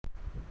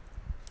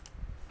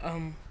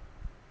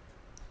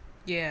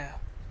Yeah.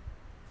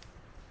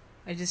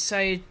 I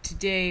decided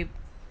today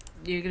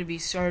you're gonna be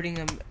starting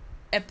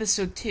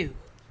episode 2.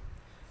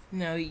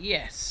 Now,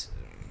 yes,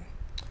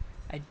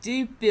 I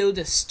did build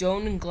a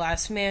stone and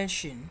glass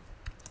mansion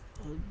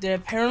that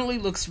apparently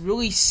looks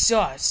really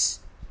sus.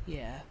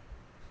 Yeah.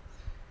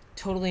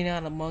 Totally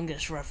not Among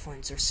Us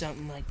reference or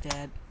something like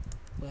that.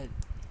 But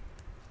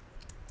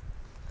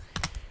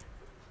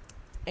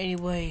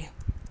anyway,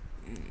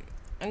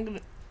 I'm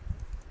gonna.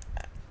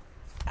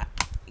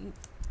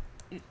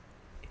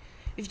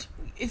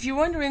 If you're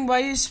wondering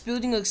why this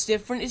building looks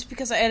different, it's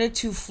because I added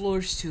 2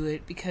 floors to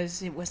it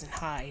because it wasn't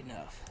high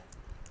enough.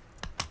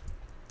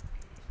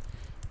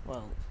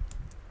 Well,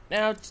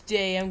 now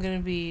today I'm gonna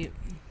be.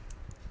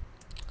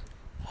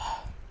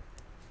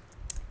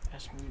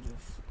 Ask me to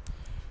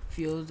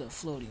feel the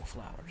floating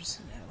flowers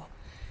now.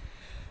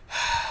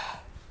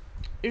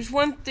 There's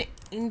one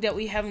thing that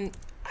I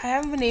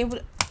haven't been able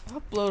to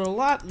upload a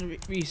lot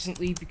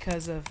recently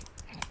because of,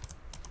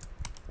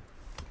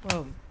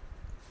 well,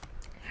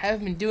 I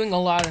haven't been doing a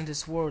lot in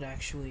this world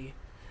actually,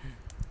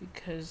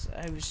 because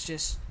I was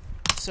just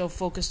so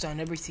focused on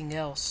everything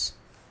else.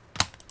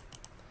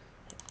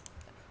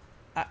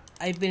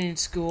 I've been in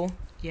school,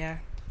 yeah.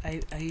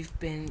 I've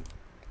been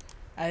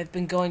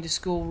going to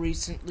school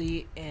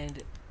recently,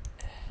 and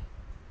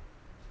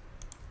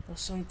well,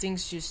 some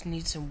things just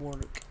need some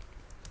work.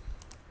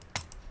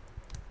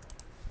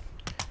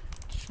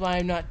 That's why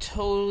I'm not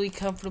totally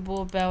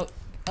comfortable about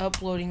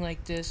uploading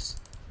like this.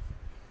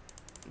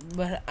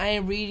 But I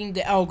am reading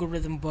the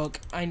algorithm book.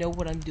 I know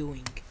what I'm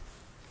doing.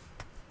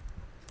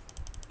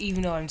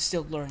 Even though I'm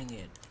still learning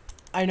it.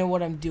 I know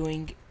what I'm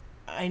doing.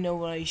 I know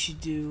what I should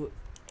do.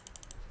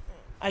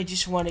 I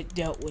just want it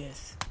dealt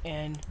with.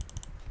 And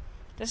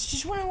that's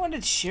just what I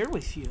wanted to share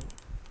with you.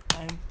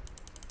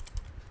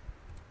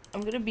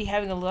 I'm gonna be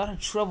having a lot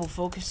of trouble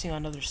focusing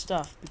on other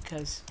stuff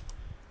because,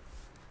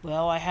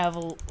 well, I have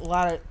a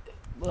lot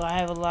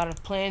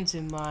of plans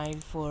in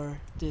mind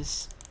for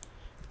this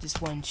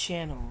one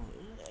channel,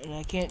 and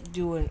I can't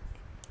do it.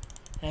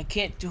 And I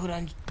can't do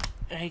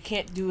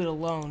it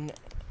alone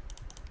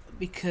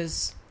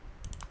because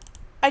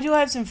I do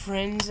have some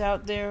friends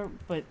out there,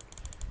 but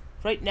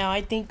right now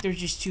I think they're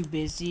just too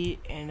busy,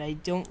 and I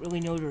don't really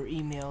know their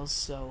emails,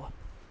 so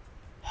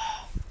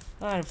I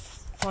gotta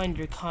find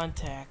their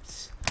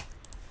contacts.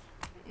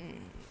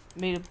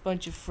 Made a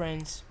bunch of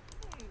friends.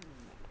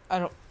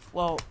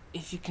 Well,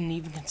 if you can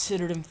even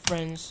consider them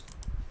friends,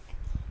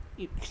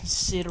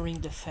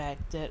 considering the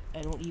fact that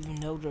I don't even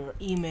know their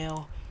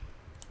email,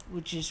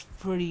 which is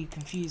pretty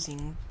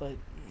confusing, but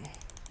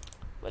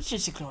let's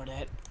just ignore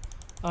that.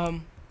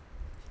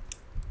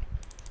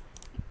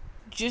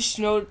 Just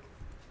note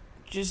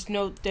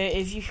that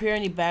if you hear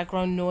any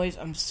background noise,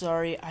 I'm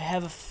sorry. I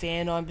have a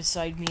fan on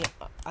beside me.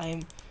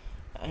 I'm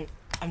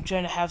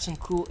trying to have some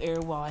cool air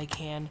while I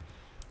can.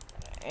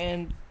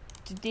 And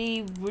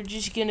today we're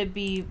just gonna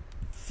be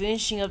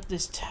finishing up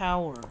this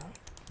tower.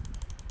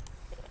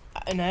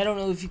 And I don't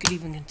know if you could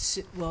even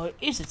consider. Well, it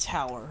is a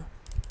tower.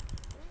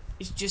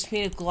 It's just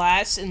made of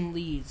glass and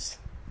leaves.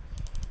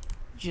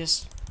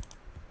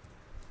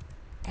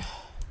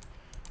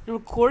 The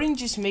recording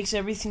just makes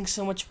everything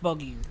so much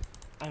buggier.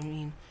 I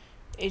mean,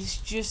 it's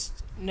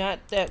just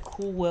not that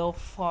cool, well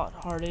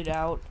thought-hearted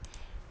out,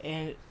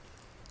 and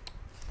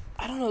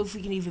I don't know if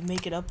we can even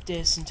make it up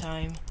this in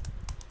time.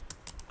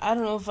 I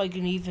don't know if I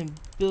can even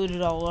build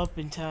it all up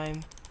in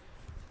time.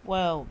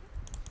 Well,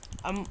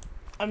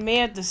 I may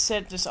have to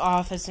set this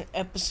off as an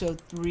episode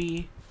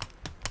 3.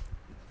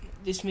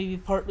 This may be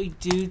partly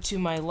due to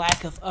my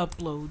lack of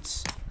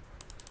uploads.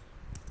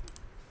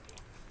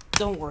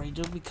 Don't worry,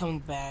 they'll be coming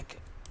back.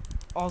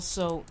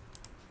 Also,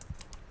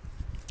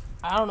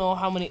 I don't know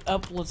how many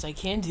uploads I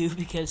can do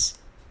because,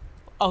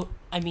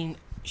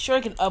 sure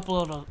I can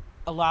upload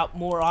a lot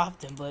more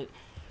often, but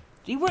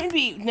they wouldn't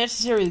be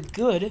necessarily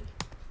good.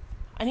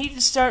 I need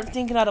to start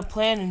thinking out a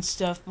plan and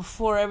stuff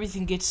before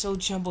everything gets so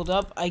jumbled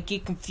up I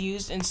get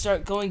confused and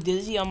start going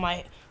dizzy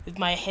with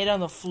my head on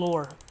the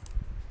floor.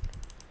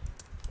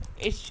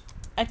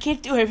 I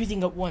can't do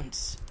everything at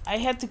once. I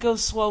have to go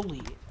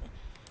slowly.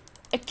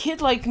 A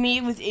kid like me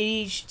with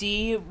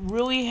ADHD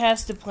really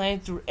has to plan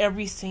through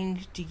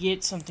everything to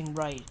get something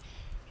right.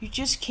 You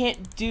just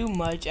can't do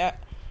much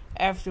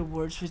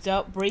afterwards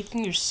without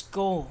breaking your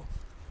skull.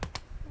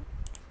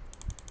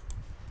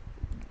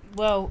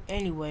 Well,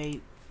 anyway,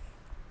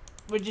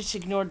 we'll just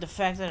ignore the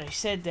fact that I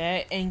said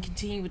that and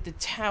continue with the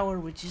tower,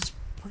 which is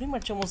pretty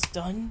much almost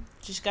done.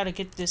 Just gotta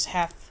get this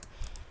whole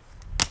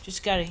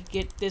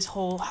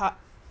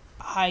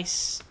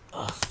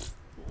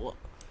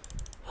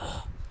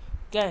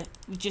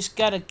we just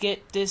gotta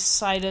get this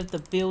side of the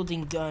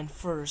building done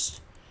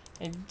first,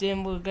 and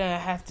then we're gonna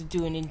have to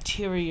do an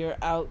interior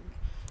out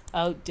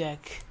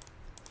deck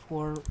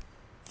for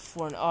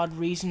an odd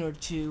reason or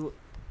two,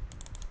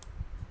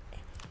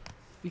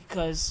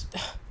 because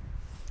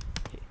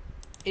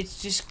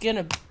it's just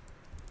gonna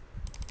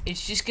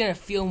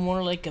feel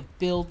more like a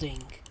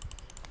building.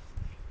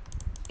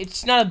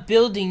 It's not a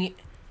building.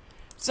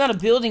 It's not a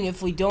building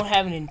if we don't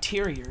have an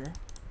interior,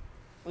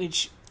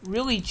 which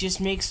really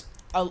just makes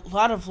a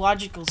lot of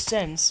logical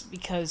sense,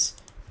 because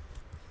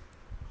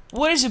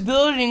what is a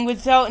building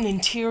without an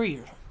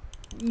interior?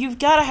 You've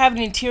got to have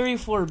an interior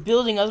for a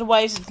building,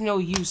 otherwise it's no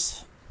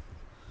use.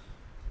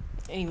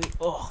 Anyway,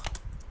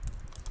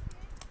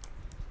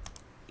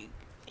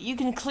 you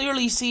can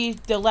clearly see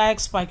the lag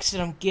spikes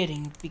that I'm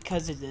getting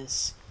because of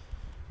this.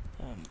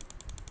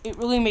 It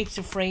really makes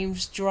the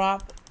frames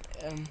drop,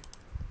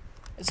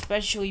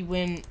 especially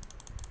when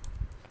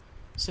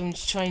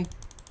someone's trying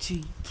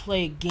to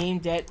play a game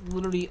that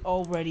literally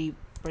already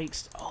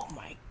breaks. Oh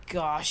my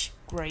gosh,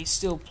 Gray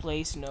still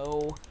plays.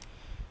 No.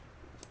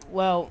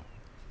 Well,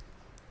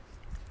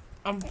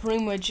 I'm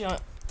pretty much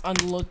on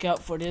the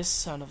lookout for this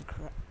son of a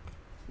crap.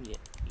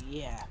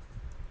 Yeah.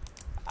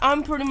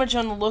 I'm pretty much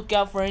on the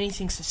lookout for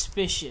anything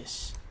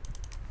suspicious,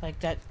 like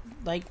that,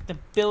 like the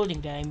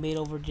building that I made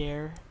over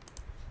there.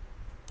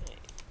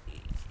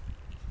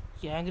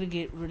 Yeah, I'm gonna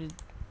get rid of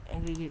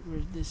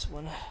this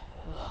one.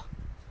 Ugh.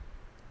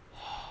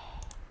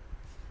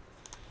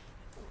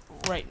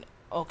 Right.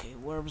 Okay,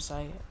 where was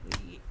I?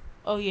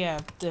 Oh yeah,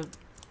 the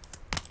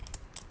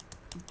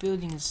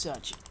building is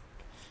such.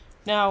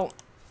 Now,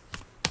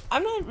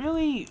 I'm not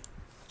really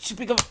too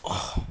big of.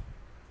 How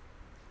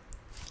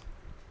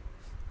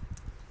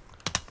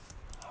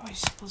am I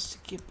supposed to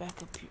get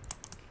back up here?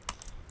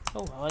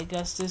 Oh well, I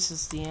guess this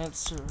is the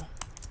answer.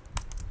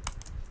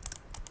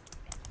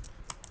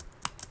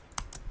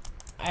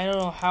 I don't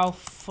know how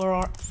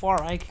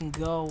far I can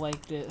go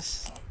like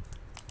this.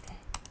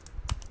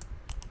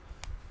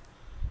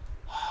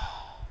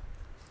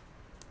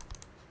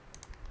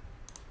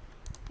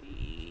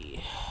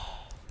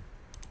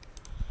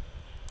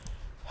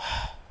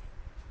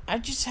 I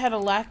just had a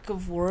lack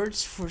of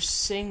words for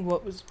saying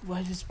what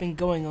has been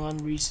going on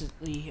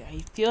recently. I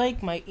feel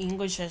like my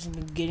English hasn't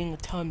been getting a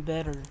ton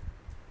better.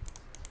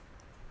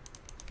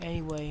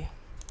 Anyway,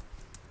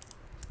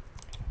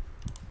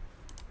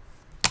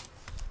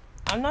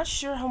 I'm not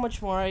sure how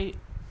much more I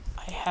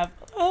have.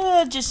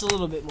 Just a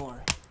little bit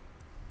more.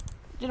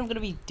 Then I'm gonna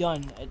be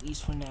done, at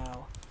least for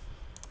now.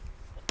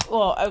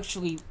 Well,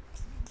 actually,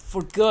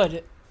 for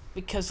good,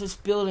 because this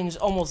building is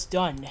almost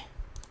done.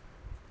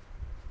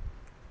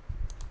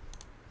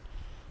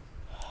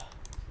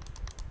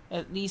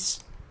 At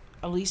least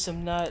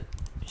I'm not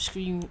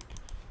screaming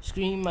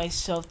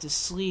myself to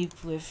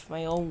sleep with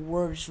my own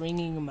words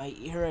ringing in my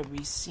ear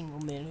every single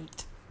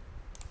minute.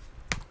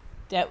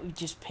 That would be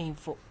just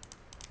painful.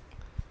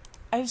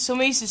 I have so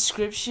many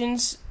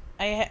subscriptions.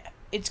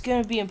 It's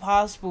gonna be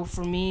impossible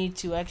for me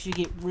to actually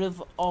get rid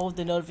of all of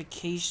the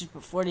notifications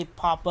before they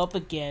pop up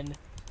again,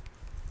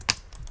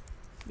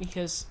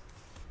 because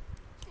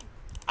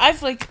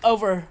I've like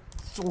over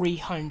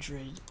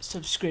 300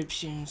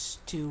 subscriptions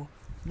to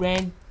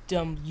random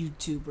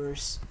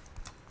YouTubers.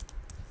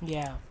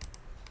 Yeah,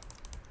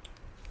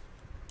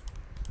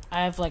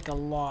 I have like a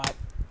lot.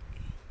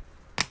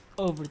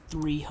 Over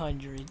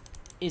 300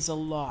 is a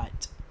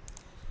lot,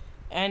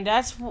 and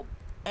that's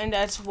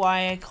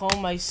why I call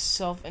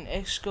myself an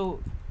excursional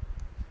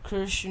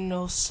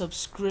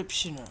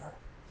subscriptioner.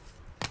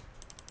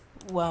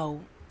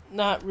 Well,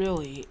 not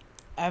really.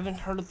 I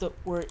haven't heard of the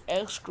word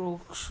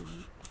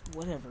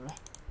whatever.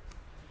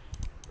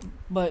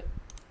 But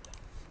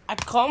I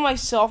call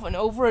myself an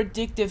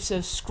over-addictive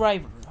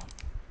subscriber.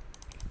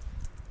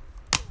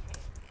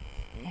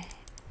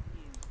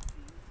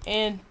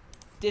 And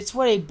it's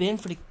what I've been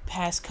for the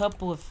past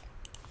couple of,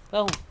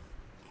 well,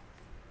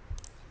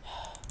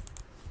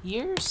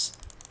 years?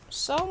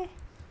 Something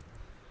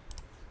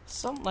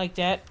like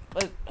that.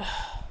 But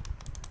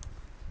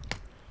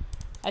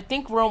I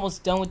think we're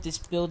almost done with this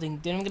building.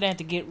 Then I'm gonna have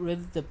to get rid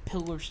of the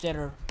pillars that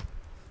are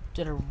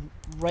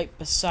right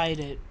beside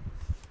it.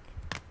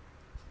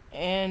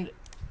 And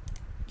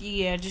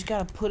yeah, just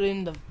gotta put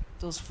in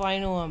those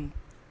final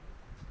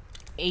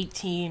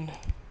 18.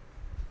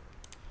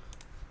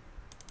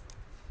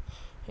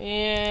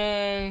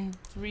 And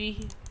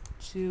 3,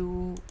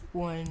 2,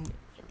 1. There we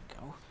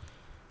go.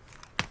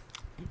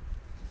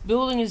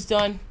 Building is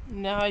done.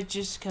 Now I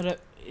just gotta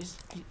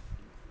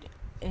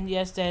and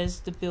yes, that is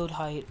the build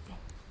height.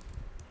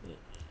 There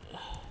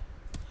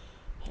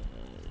we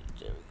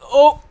go.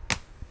 Oh!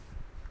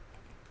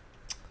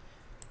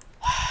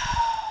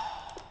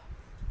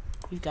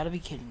 You've got to be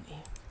kidding me.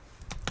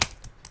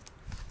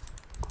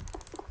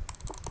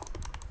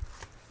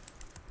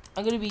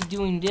 I'm gonna be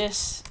doing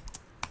this.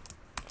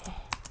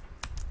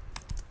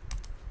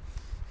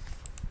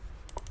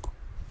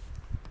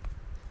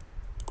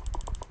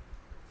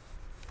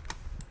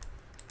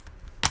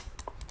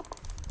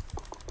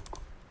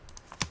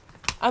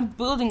 I'm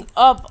building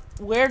up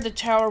where the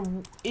tower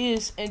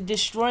is and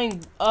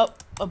destroying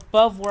up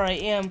above where I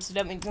am, so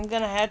that means I'm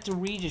gonna have to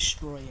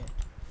re-destroy it.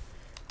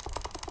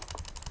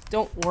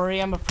 Don't worry,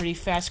 I'm a pretty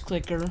fast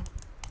clicker.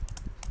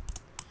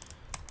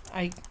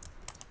 I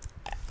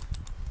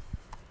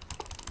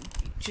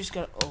just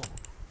gotta, oh.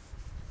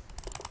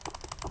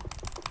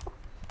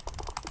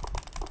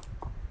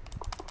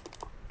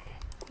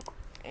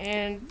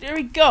 And there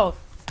we go.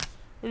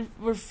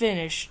 we're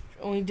finished.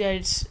 Only that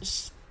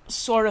it's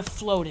sort of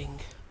floating.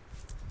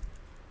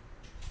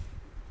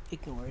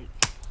 Ignore it.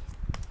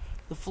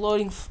 The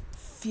floating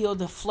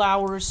field of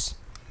flowers.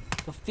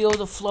 The field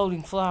of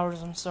floating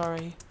flowers, I'm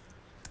sorry.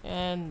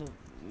 And the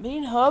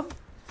main hub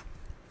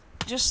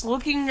just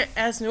looking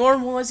as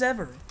normal as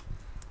ever.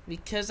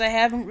 Because I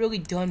haven't really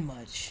done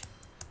much.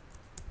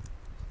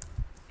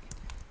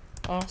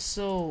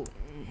 Also,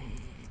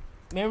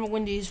 remember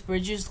when these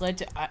bridges led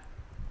to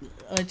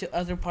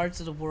other parts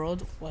of the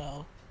world?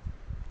 Well,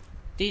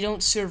 they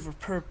don't serve a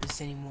purpose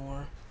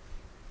anymore.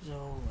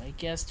 So, I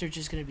guess they're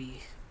just gonna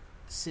be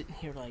sitting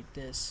here like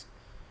this.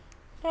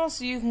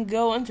 Also, you can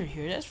go under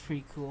here. That's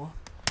pretty cool.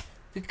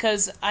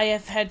 Because I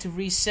have had to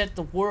reset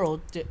the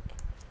world.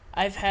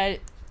 I've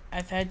had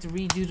to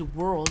redo the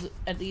world.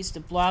 At least the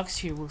blocks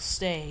here will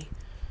stay.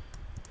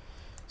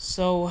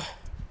 So,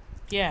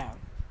 yeah.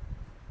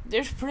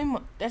 That's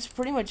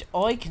pretty much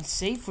all I can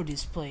say for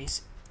this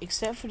place,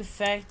 except for the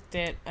fact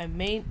that there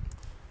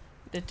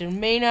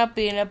may not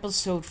be an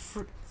episode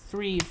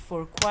 3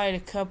 for quite a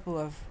couple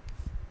of,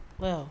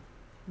 well,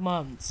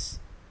 months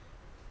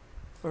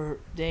or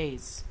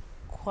days.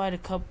 For quite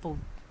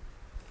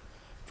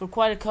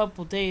a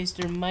couple days,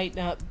 there might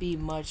not be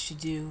much to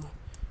do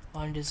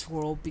on this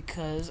world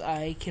because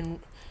I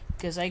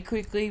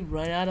quickly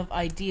run out of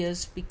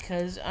ideas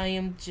because I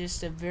am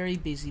just a very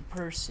busy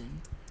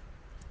person.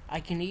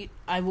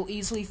 I will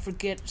easily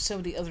forget some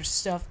of the other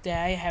stuff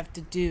that I have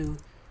to do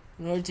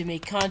in order to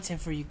make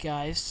content for you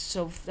guys,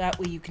 so that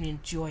way you can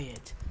enjoy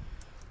it.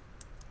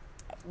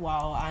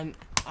 While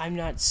I'm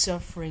not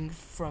suffering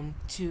from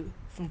too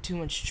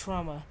much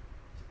trauma.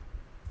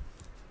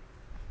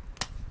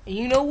 And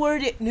you know where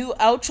the new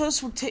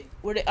outros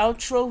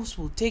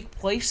will take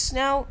place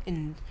now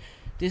in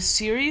this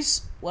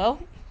series? Well,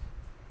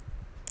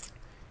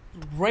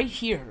 right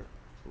here,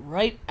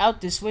 right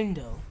out this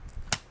window.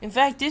 In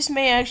fact, this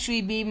may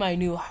actually be my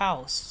new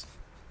house.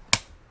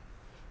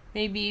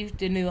 Maybe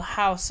the new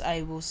house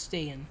I will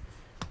stay in.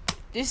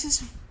 This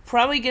is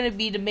probably gonna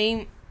be the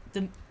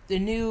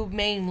new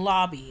main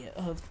lobby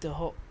of the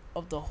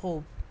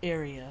whole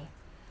area.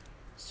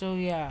 So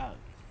yeah.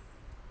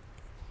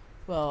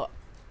 Well,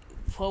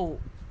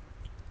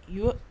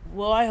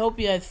 I hope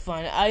you had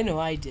fun. I know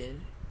I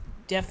did.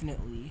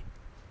 Definitely.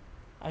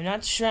 I'm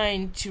not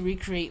trying to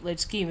recreate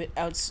Let's Game It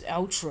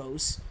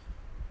outros.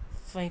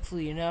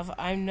 Thankfully enough,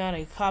 I'm not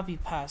a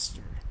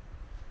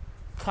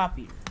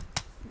copier.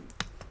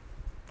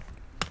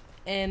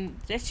 And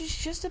that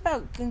just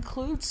about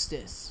concludes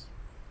this.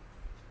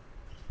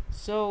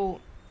 So,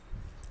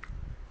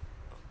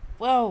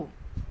 well,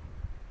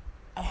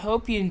 I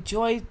hope you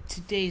enjoyed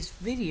today's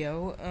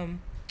video.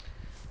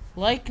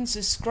 Like and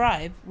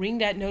subscribe, ring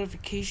that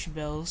notification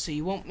bell so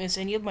you won't miss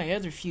any of my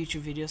other future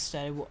videos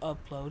that I will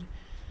upload.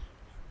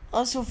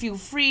 Also, feel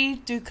free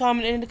to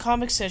comment in the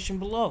comment section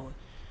below.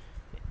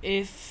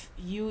 If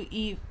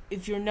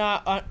you're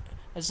not on,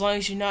 as long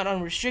as you're not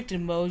on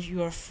restricted mode,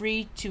 you are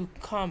free to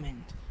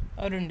comment.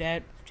 Other than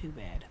that, too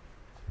bad.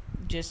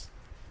 Just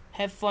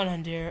have fun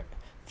on there.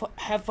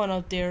 Have fun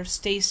out there.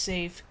 Stay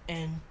safe,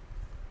 and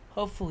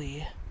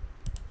hopefully,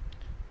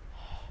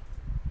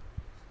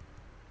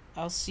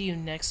 I'll see you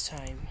next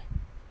time.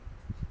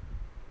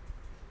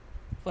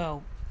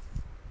 Well,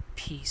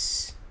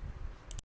 peace.